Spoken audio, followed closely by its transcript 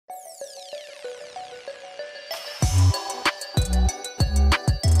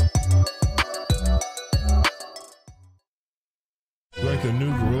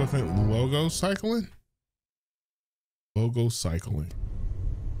Go cycling? Go cycling.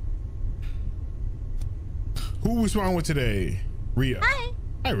 Who we spawned with today? Rhea. Hi.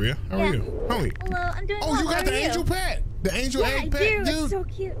 Hi, Rhea. How are you? Hello, I'm doing well. Oh, you got the angel pet. The angel egg pet, dude. It's so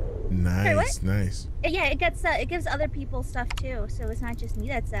cute. Nice, nice. Yeah, it gives other people stuff too, so it's not just me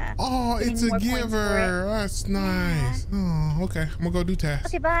that's Oh, it's a giver. That's nice. Yeah. Oh, okay. I'm gonna go do tasks.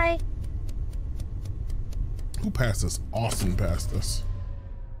 Okay, bye. Who passed us? Austin passed us.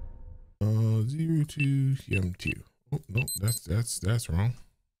 02 M2. Oh no, that's wrong.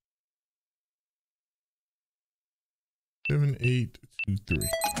 7823.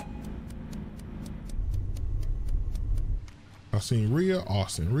 I seen Rhea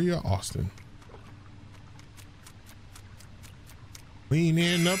Austin.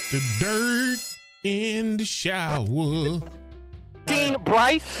 Cleaning up the dirt in the shower. Seen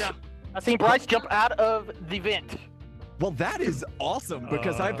Bryce. I seen Bryce jump out of the vent. Well, that is awesome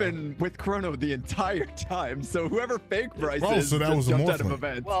because I've been with Chrono the entire time. So whoever fake Bryce is so that was jumped out of a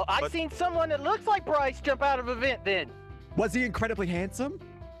vent. Well, I seen someone that looks like Bryce jump out of a vent then. Was he incredibly handsome?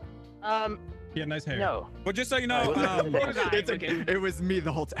 He had nice hair. No. Well, just so you know, it was me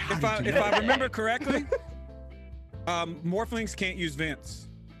the whole time. If I remember correctly, morphlings can't use vents.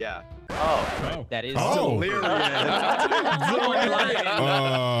 Yeah. Oh. That is Delirious.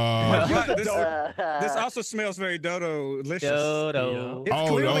 This also smells very Dodo-licious. Dodo.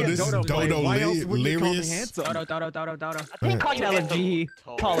 This is Dodo-lirious. Dodo. I think telling G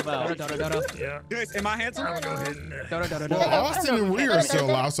call about Dodo. Guys, am I handsome? Well, Austin and Rhea are still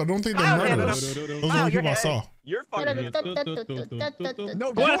alive, so I don't think they're murderers. Those are the only people I saw. You're fucking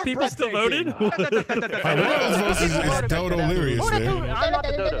No, what? People still voted? One of those votes is Dodo-lirious, man. I'm not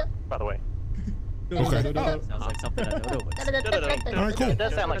the Dodo, by the way. Okay. sounds like something I Dodo would. All right, cool. It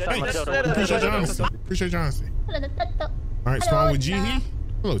does sound like something Thanks. Dodo. Appreciate your honesty. Appreciate your honesty. All right, spawn with Jihi.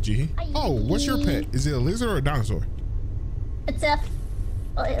 Hello, Jihi. Oh, what's your pet? Is it a lizard or a dinosaur? It's a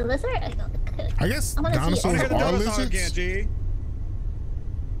lizard? I guess dinosaurs are lizards. Again, G.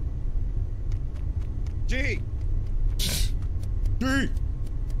 G. G.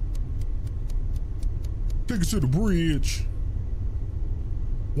 Take us to the bridge.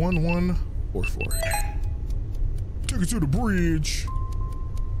 1144. Take us to the bridge.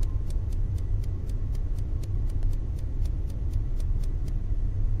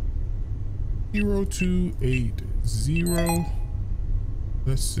 Zero 280.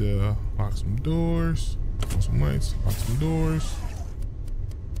 Let's lock some doors. Lock some lights. Lock some doors.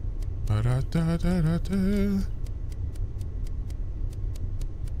 Da da da da da da.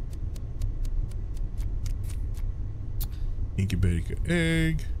 Incubate an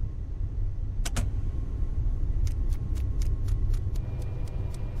egg.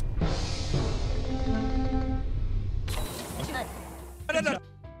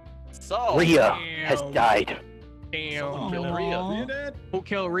 So Rhea has died. Damn. Killed Rhea. Who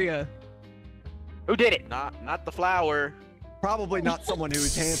killed Rhea? Who did it? Not the flower. Probably not someone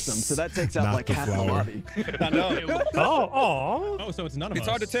who's handsome, so that takes out Not like the half the flower. lobby. I know. Oh, so it's none of us. It's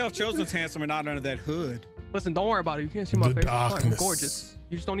hard to tell if Chosen's handsome or not under that hood. Listen, don't worry about it. You can't see my The face. darkness. I'm gorgeous.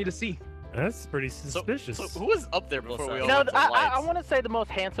 You just don't need to see. That's pretty suspicious. So who was up there before we all No, went to the I lights? want to say the most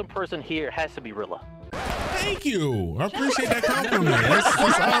handsome person here has to be Rilla. Thank you. I appreciate that compliment. That's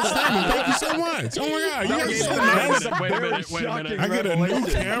outstanding. Thank you so much. Oh my God. You guys are so nice. Wait a minute. I get a new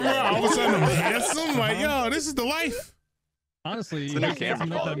camera. All of a sudden I'm handsome. Like, yo, this is the life. Honestly, It's you the can't camera enough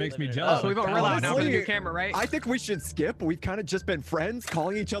that quality. makes me Oh, jealous. so we vote Rilla out now for the new Honestly, camera, right? I think we should skip. We've kind of just been friends,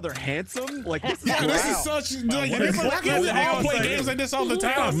 calling each other handsome. Like this is Yeah, this is wow. such like why can't we all play games like this all the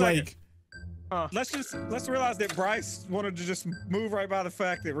time? Like, Let's realize that Bryce wanted to just move right by the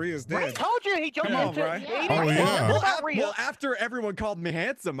fact that Rhea's I dead. told you he jumped Come on, into Bryce. Oh, yeah. Well, after everyone called me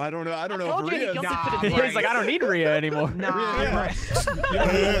handsome, I don't know. I don't know told if you he Rhea. jumped into the He's like, I don't need Rhea anymore. Yeah. You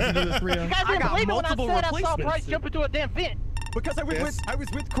don't listen to this, Rhea. You guys I didn't got believe it when I multiple said I saw replacements. Bryce jump into a damn vent. Because I was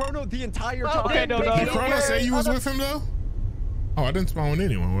with Chrono the entire time. Okay, no. did Chrono say you was with him though? Oh, I didn't spawn with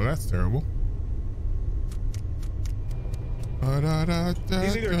anyone. Well, that's terrible.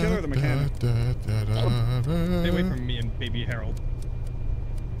 He's either a killer or the mechanic. Stay away from me and Baby Harold.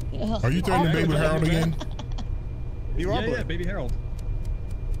 Are you threatening Baby Harold again? You are Yeah, Baby Harold.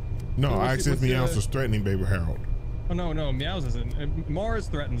 No, I what's asked if the- Meows was threatening Baby Harold. Oh no, Meows isn't. Mars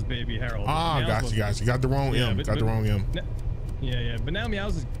threatens Baby Harold. Ah, Meows got you. Got the wrong Yeah, M. but- Got the but- wrong M. Yeah, but now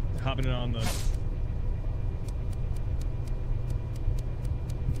Meows is hopping in on the.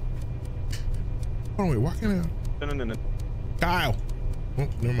 Oh wait, why can't I? No. Kyle. Oh,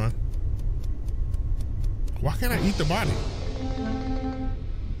 never mind. Why can't I eat the body?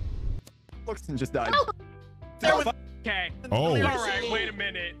 Luxton just died. Okay. Oh. All right, wait a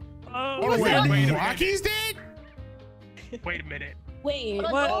minute. Oh, wait, Rocky's dead? Wait a minute. Wait,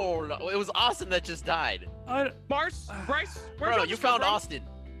 what? what? Oh, no, it was Austin that just died. Bryce, Bro, you found Austin.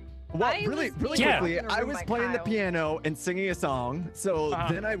 Well, really quickly, I was playing the piano and singing a song. So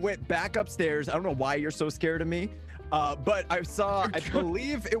then I went back upstairs. I don't know why you're so scared of me. But I saw, I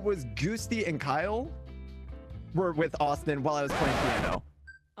believe it was Goosey and Kyle were with Austin while I was playing piano.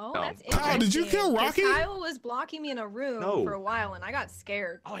 Oh, that's interesting. Kyle, did you kill Rocky? Kyle was blocking me in a room for a while, and I got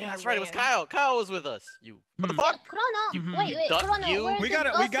scared. Oh yeah, that's right. It was Kyle. Kyle was with us. You. What the fuck? Chrono, wait, You. We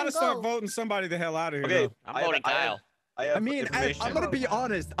gotta start voting somebody the hell out of here. Okay, though. I'm voting Kyle. I mean, I'm gonna be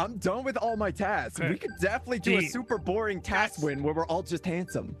honest. I'm done with all my tasks. We could definitely do a super boring task win where we're all just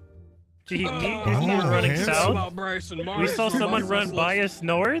handsome. Gee, me running south. We saw someone run by us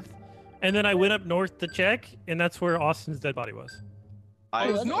north, and then I went up north to check, and that's where Austin's dead body was.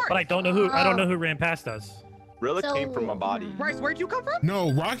 But I don't know who. I don't know who ran past us. Rilla came from my body. Bryce, where'd you come from?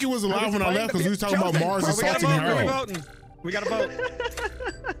 No, Rocky was alive when I left because we were talking about Mars assaulting Harold. We gotta vote.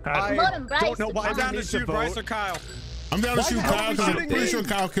 I don't know why I'm down to shoot Bryce or Kyle. I'm down to shoot Kyle because I'm pretty sure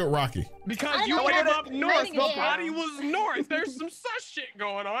Kyle killed Rocky. Because you came up north, the body was north. There's some sus shit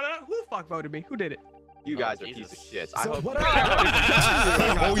going on. Who the fuck voted me? Who did it? You guys are pieces of shit. I hope.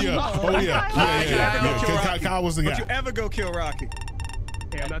 Oh yeah. Kyle was the guy. Don't you ever go kill Rocky?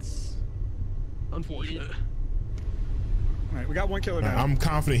 Damn, that's unfortunate. All right, we got one killer now. I'm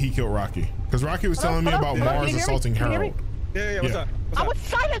confident he killed Rocky because Rocky was telling me about Mars assaulting Harold. Yeah, what's up? I was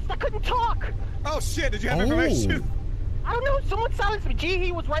silenced. I couldn't talk. Oh shit! Did you have information? I don't know. Someone silenced me.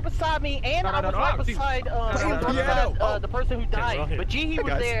 Jihi was right beside me, and I was right beside the person who died. But Jihi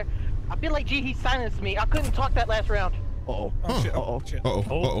was there. I feel like Jihi silenced me. I couldn't talk that last round. Oh shit!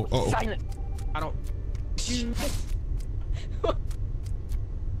 Silent. I don't.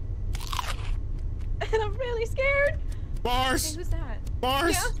 And I'm really scared. Mars. Hey, who's that?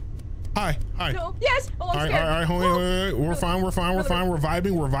 Mars. Yeah? Hi. No. Yes. Oh, I'm scared. All right. Hold on. Wait. We're fine. We're vibing.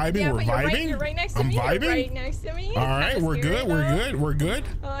 Yeah, we're but vibing. You're right next to me. vibing. You're right next to me. All right. We're good. We're good.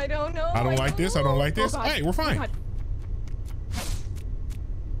 I don't know. I don't like this. Oh, hey, we're fine.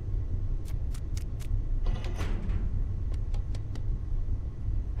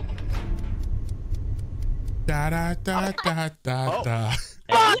 Da.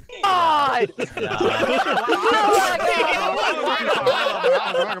 God! We're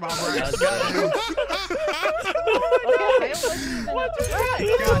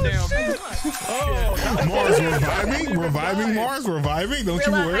vibing, Mars. We're vibing. Don't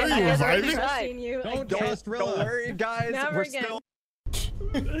you worry. We're vibing. Don't worry, guys. We're still.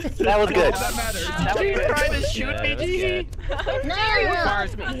 That was good. Are you trying to shoot me, G? No. I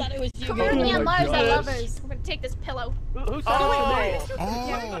thought it was you. Me and Mars are lovers. I'm gonna take this pillow. Who's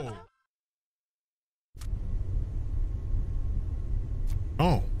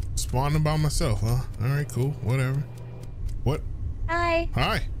Oh, spawning by myself, huh? All right, cool. Whatever. What? Hi.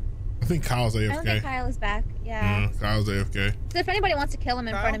 I think Kyle's AFK. I don't think Kyle is back. Yeah. Kyle's AFK. So if anybody wants to kill him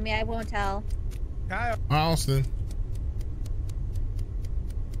in front of me, I won't tell. Kyle. Austin.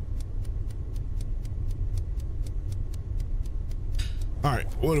 All right,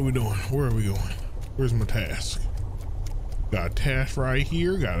 what are we doing? Where are we going? Where's my task? Got a task right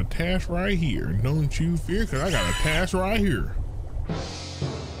here. Got a task right here. Don't you fear, because I got a task right here.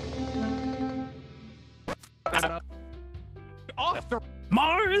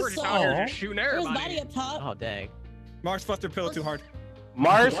 Mars! Shooting everybody. Body up top. Oh, dang. Mars fluffed her pillow too hard.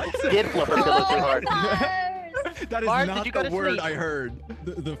 Mars did fluff her pillow too hard. That is Mars, not the word I heard.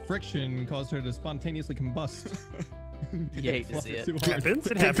 The friction caused her to spontaneously combust. You hate to see it. It happens.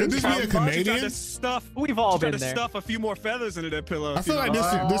 Could this be a Canadian? We've all been there. Stuff a few more feathers into that pillow. I feel like this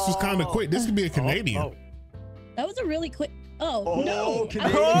was kind of quick. This could be a Canadian. That was a really quick. Oh no! What you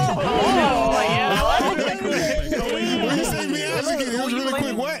say, me? It was really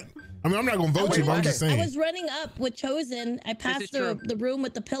quick. What? I mean, I'm not gonna vote you, but I'm just saying. I was running up with Chosen. I passed the room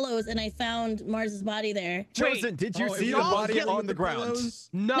with the pillows, and I found Mars's body there. Chosen, did you see the body on the ground?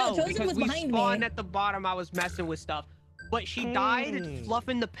 No, Chosen because was we behind spawned me. at the bottom. I was messing with stuff, but she died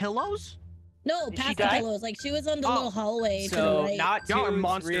fluffing the pillows. No, past the pillows. Like she was on the little hallway to the right. Not y'all are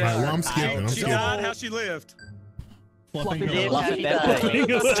monsters. Right, well, I'm skipping. She died how she lived. Trying to get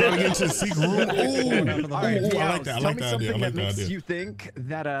into the secret room. Ooh, I like that. I like that idea. I like that idea. You think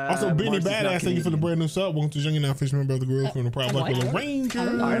that also, Benny Badass, thank you for the brand new sub. Welcome to Young and Now Fish member of the grill from the Proud Black Little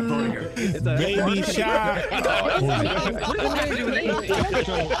Ranger. Baby shot.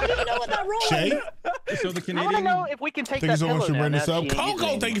 Shay? So the I Canadian. want to know if we can take Thank you that so much pillow for now. bringing this Now up. she ain't Coco,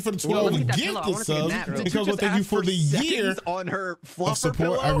 using thank you for the Well, 12 look at that gifted pillow. I wanna see subs. that real And quick. Coco, Just thank you ask for the year seconds on her of fluffer support.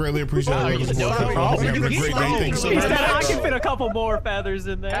 pillow. I greatly appreciate Wow, it. you This the was dodo? Coco. I hope you're having a great day. Thank you so He much. said I can fit a couple more feathers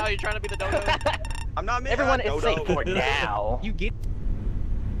in there. Kyle, you trying to be the dodo? I'm not mad. Everyone is Dodo. safe for now. You get.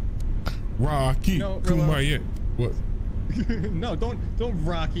 Rocky Kumbaya. What? No, don't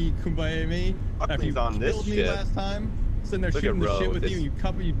Rocky Kumbaya me. After you on this killed me shit. last time, sitting there Look shooting at the shit Rose. with you, and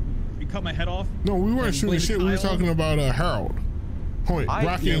you cut my head off. No, we weren't And shooting blamed shit. We were Kyle. talking about Harold. Point.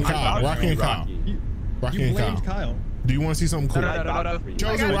 Rocky and Kyle. Rocky and Kyle. Rocky You and blamed Kyle. Kyle. Do you want to see something cool? No.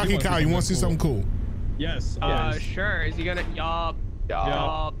 Chosen Rocky Kyle, you want to see something cool? Yes. Sure. Is he gonna? Yup.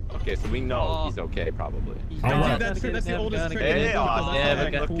 Okay, so we know he's okay, probably. All right. That's the oldest trick. Hey,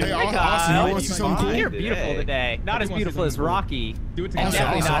 Austin. Hey, Austin, you want to see something cool? You're beautiful today. Not as beautiful as Rocky. Do it And together.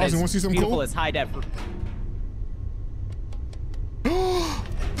 definitely not Austin, want to see as something beautiful cool? as high def.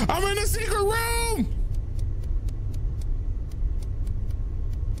 I'm in the secret room.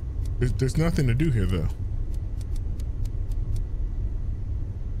 There's nothing to do here, though.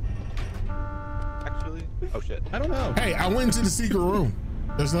 Actually, oh shit. I don't know. Hey, I went into the secret room.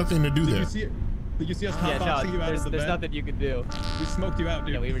 There's nothing to do Did there. you see us Yeah, hotboxing no, you out of the there's bed? nothing you can do. We smoked you out,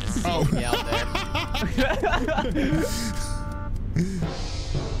 dude. Yeah, we were just Oh. smoking you out there.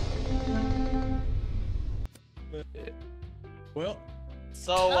 Well.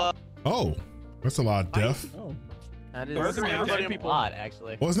 So, Oh, that's a lot of death. Oh. That is everybody a lot,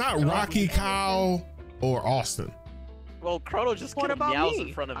 actually. Well, it's not Rocky, Kyle, or Austin. well, Chrono just What killed about Meows me?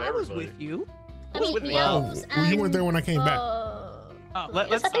 in front of I was everybody. with you. I mean, with me. Meows Well, you weren't and, there when I came back.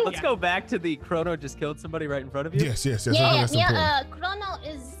 Let's go back to the Chrono just killed somebody right in front of you. Yes. I think Yeah, that's important. Chrono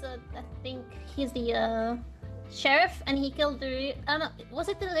is, I think he's the sheriff, and he killed the. I don't know. Was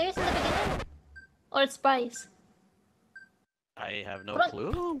it Delirious in the beginning, or it's Bryce? I have no Chrono-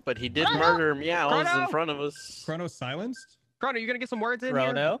 clue, but he did Chrono? murder Meows Chrono? in front of us. Chrono silenced? Chrono, you gonna get some words in here?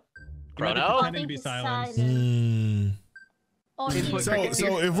 You might be Chrono? pretending to be silenced. Or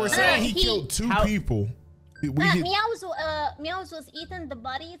So if we're saying he killed two people, Meows was eating the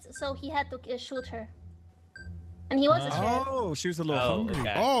bodies, so he had to shoot her. And he was a sheriff. Oh, she was a little hungry.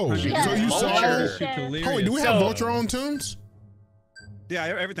 Okay. Oh, Yeah. so you saw her? Delirious. Oh, wait, do we have Vulture on Tombs? Yeah,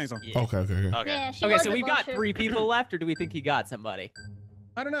 everything's on. Okay. Yeah, she Okay, was so a we've got vulture. 3 people left, or do we think he got somebody?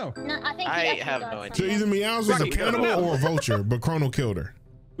 I don't know. No, I think I he actually have got no idea. So someone. either Meows was a Rocky, cannibal or a vulture, but Chrono killed her.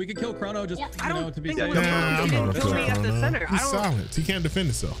 We could kill Chrono just, Yeah. to be think safe. it was- Nah, I'm He not didn't gonna kill kill me at the Chrono. center. He's silent. He can't defend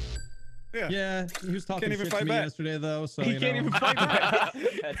himself. Yeah, he was talking Can't even shit to fight me back. yesterday, though, so He you can't know. even fight back. He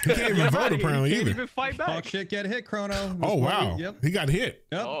can't even vote apparently Can't either. even fight Talk back. shit, get hit, Chrono. Oh wow, Yep. he got hit.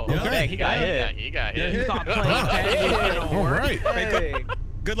 Yep. Oh, Yep. okay. He got hit. He got Get hit. hit. Stop playing that. All right. Hey.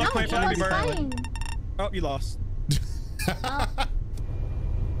 Good luck No, playing he Flappy was Bird. fine. Oh, you lost.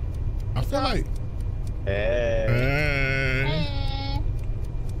 I feel like. Hey, Hey.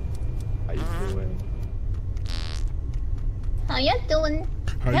 how you doing? How you doing?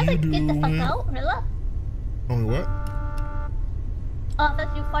 How Rilla, you get the fuck doing? out, Rilla. Only what? Oh, I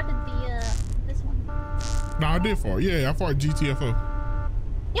thought you farted the, this one. No, I did fart. Yeah, I fart GTFO.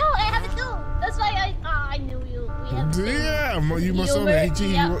 Yo, I have it too. That's why I knew you. We have the same Yeah, you must humor. have. Hey,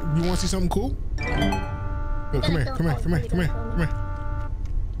 G, Yeah. you want to see something cool? Yo, come here.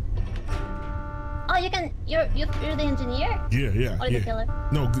 Oh, you can. You're the engineer. Yeah. Or the killer.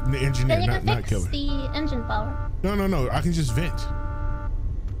 No, the engineer, Then you can not fix killer. the engine power. No. I can just vent.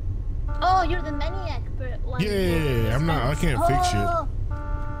 Oh, you're the maniac one. Yeah, I'm not. I can't fix shit. I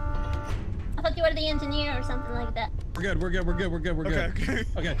thought you were the engineer or something like that. We're good.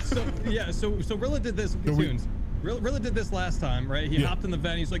 Okay. So yeah, so Rilla did this. Rilla did this last time, right? He hopped in the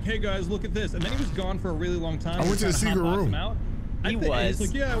vent. He's like, "Hey guys, look at this," and then he was gone for a really long time. I went to the secret room. He was. He's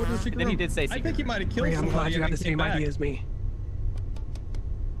like, "Yeah, I went to the secret room." Then he did say I secret think he room. might have killed I'm somebody. glad you and have then the came same back. idea as me.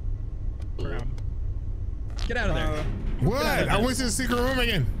 Get out of there. What? I went to the secret room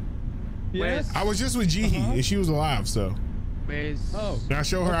again. Yes. I was just with Jihi and she was alive, so. Where's... Oh. And I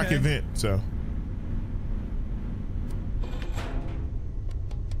showed her I okay. could vent, so.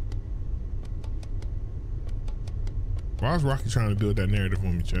 Why was Rocky trying to build that narrative for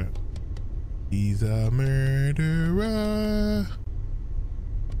me, chat? He's a murderer.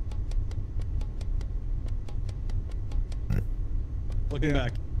 Looking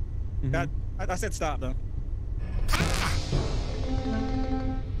back. That, I said stop though.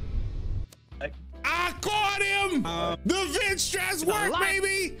 I caught him! The vent strats work,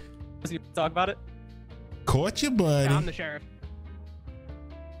 baby! Let's talk about it. Caught you, buddy. I'm the sheriff.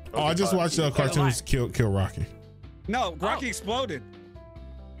 Oh, I just watched CaRtOoNz kill Rocky. No, Rocky exploded.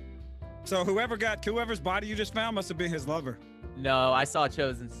 So whoever's body you just found must have been his lover. No, I saw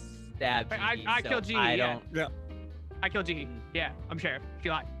Chosen's stabbed I killed G. I killed G. Yeah, I'm sheriff. She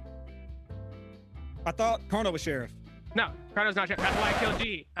lied. I thought Chrono was sheriff. No, Chrono's not sheriff. That's why I killed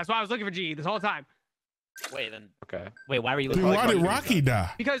G. That's why I was looking for G this whole time. Wait, then. Okay. Wait, why were you looking? Why did Rocky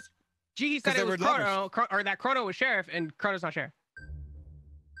die? Because G said it was Chrono, or that Chrono was sheriff, and Chrono's not sheriff.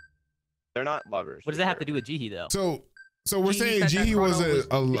 They're not lovers. What does that have to do with Jihi though? So we're saying Jihi was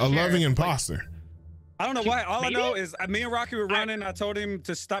a loving imposter. I don't know why. All I know is me and Rocky were running. I told him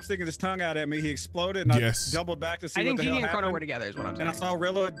to stop sticking his tongue out at me. He exploded, and I doubled back to see what the hell happened. I think Jihi and Chrono were together is what I'm saying. And I saw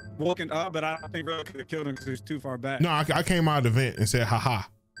Rilla walking up, but I don't think Rilla could have killed him because he was too far back. No, I came out of the vent and said, haha.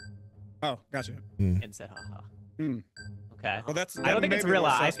 Oh, gotcha. And said, haha. Okay. Well, I don't think it's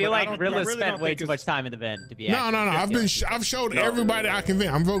Rilla. I feel like Rilla spent way too much time in the vent to be. No. I've showed everybody I can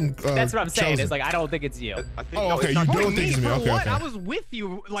vent. I'm voting. That's what I'm saying. It's like I don't think it's you. Oh, okay. You don't think it's me? Okay. I was with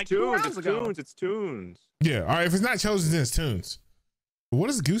you like 2 rounds ago. It's Toons. Yeah. All right. If it's not Chosen, then it's Toons.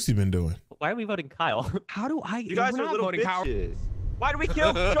 What has Goosey been doing? Why are we voting Kyle? How do I? You guys are little bitches. Why do we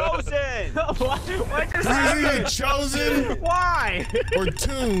kill Chosen? What is either Chosen? Why? Or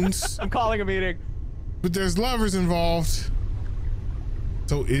Toons? I'm calling a meeting. But there's lovers involved.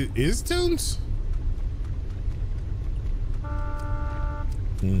 So it is Toons?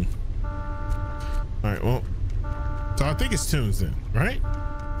 All right, well, so I think it's Toons then, right?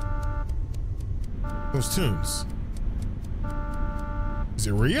 Those Toons. Is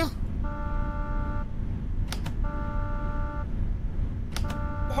it Rhea?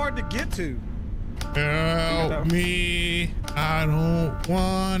 Hard to get to. Help me, I don't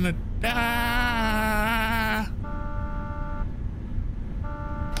wanna die.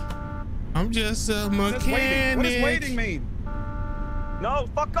 I'm just a mechanic. What does waiting mean? No,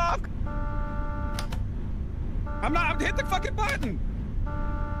 fuck off. I'm hit the fucking button.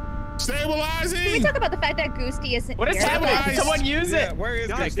 Stabilizing. Can we talk about the fact that Goosty isn't What is here? happening? Someone use it. Where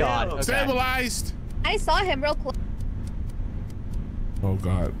is Thank God. Okay. Stabilized. I saw him real close. Oh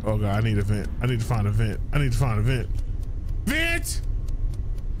God. Oh God. I need a vent. I need to find a vent. I need to find a vent. Vent!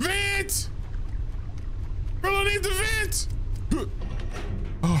 Vent! Rilla needs a vent!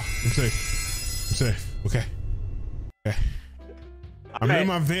 Oh, I'm safe. I'm safe. Okay. Okay. I'm in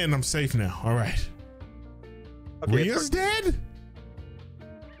my vent and I'm safe now. All right. Okay, Rhea's dead?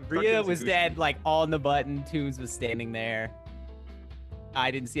 Rhea was dead, like on the button. Toons was standing there. I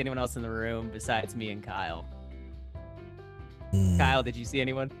didn't see anyone else in the room besides me and Kyle. Kyle, did you see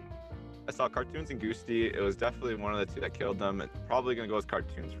anyone? I saw CaRtOoNz and Goosty. It was definitely one of the two that killed them. It's probably gonna go with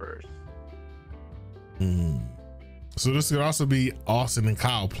CaRtOoNz first. So this could also be Austin and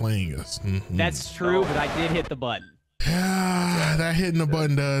Kyle playing us. That's true, but I did hit the button. That hitting the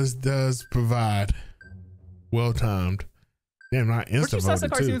button does provide. Well timed. Damn, not instant. Weren't you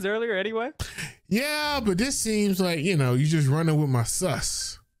sus CaRtOoNz earlier anyway? Yeah, but this seems like, you know, you just running with my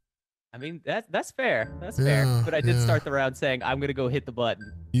sus. I mean, that's fair. That's fair. But I did start the round saying I'm gonna go hit the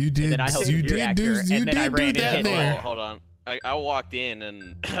button. You did. And then I hope you did do that there. Hold on. I walked in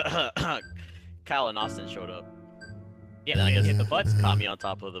and Kyle and Austin showed up. Yeah, then I just hit the button. Caught me on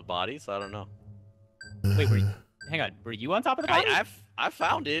top of the body, so I don't know. Wait, hang on. Were you on top of the body? I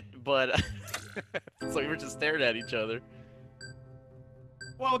found it, but so we were just staring at each other.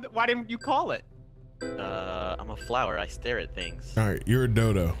 Well, why didn't you call it? I'm a flower. I stare at things. All right, you're a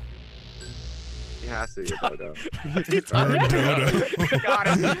dodo. He has to be a dodo. You're a dodo. Got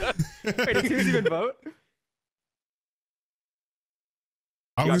him. Wait, did Susie even vote?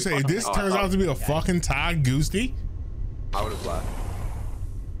 I was gonna say, this turns out to be a fucking tie, Goosty. I would have left.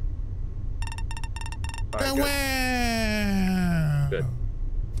 Right, good.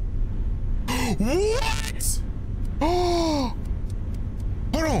 What? Oh,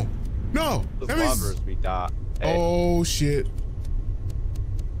 hold on. No. Those lovers, we die. Hey. Oh shit.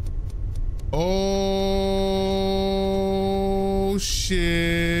 Oh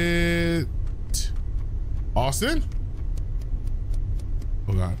shit. Austin?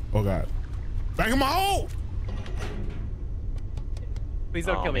 Oh God. Oh God. Back in my hole. Please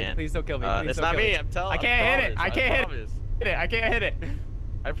don't kill me. Please don't kill me. It's not me. I'm telling you. I can't hit it. I can't hit it. I can't hit it.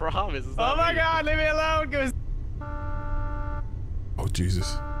 I promise. Oh my God, leave me alone, Goose. Oh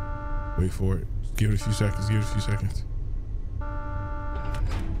Jesus. Wait for it. Give it a few seconds. Give it a few seconds.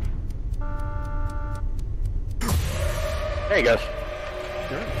 There you go.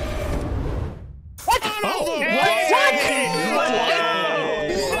 What? Oh,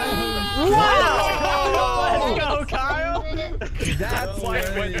 Wow! Let's go, Kyle. That's why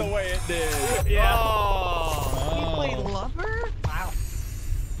it went the way it did. Yeah. Oh. You played lover? Wow.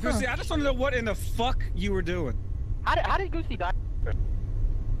 Goosey, I just want to know what in the fuck you were doing. How did Goosey die?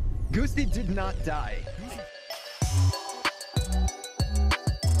 Goosey did not die.